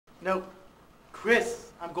No,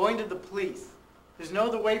 Chris, I'm going to the police. There's no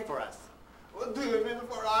other way for us. What do you mean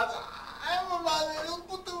for us? I'm a man, you'll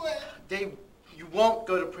put away. Dave, you won't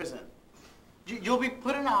go to prison. You'll be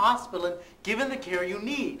put in a hospital and given the care you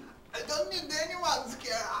need. I don't need anyone's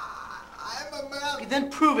care. I'm a man. Okay, then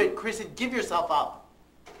prove it, Chris, and give yourself up.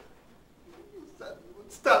 You said you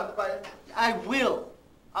would stand by me. I will.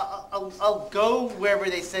 I'll go wherever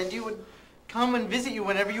they send you and come and visit you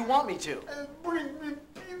whenever you want me to. And bring me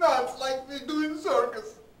peanuts like they do in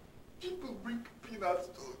circus. People bring peanuts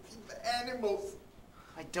to feed the animals.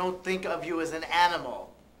 I don't think of you as an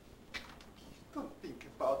animal. Don't think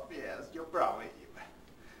about me as your brother, Eve.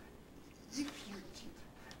 If you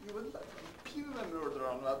did, you would let them pin a murder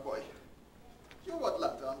on that boy. You would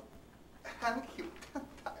let them hang him 10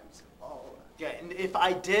 times more. Yeah, and if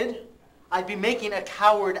I did, I'd be making a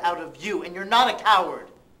coward out of you, and you're not a coward.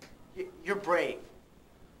 You're brave.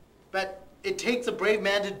 But it takes a brave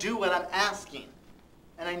man to do what I'm asking,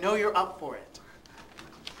 and I know you're up for it.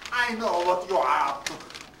 I know what you are up to.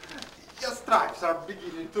 Your stripes are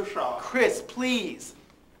beginning to show. Chris, please.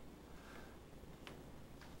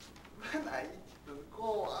 When I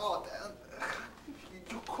go out and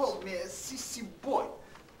you called me a sissy boy,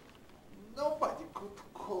 nobody could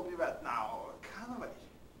call me that now, can we?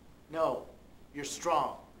 No, you're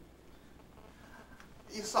strong.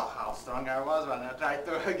 You saw how strong I was when I tried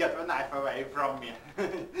to get the knife away from me.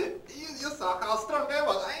 you saw how strong I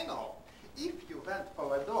was, I know. If you went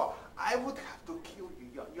for the door, I would have to kill you.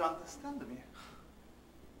 You understand me?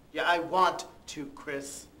 Yeah, I want to,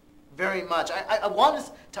 Chris. Very much. I want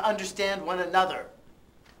us to understand one another.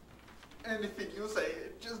 Anything you say,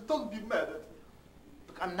 just don't be mad at me.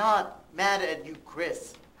 Look, I'm not mad at you,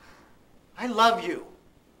 Chris. I love you.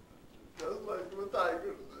 Just like the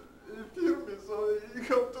tigers. You feel me, so you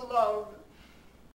come to love me.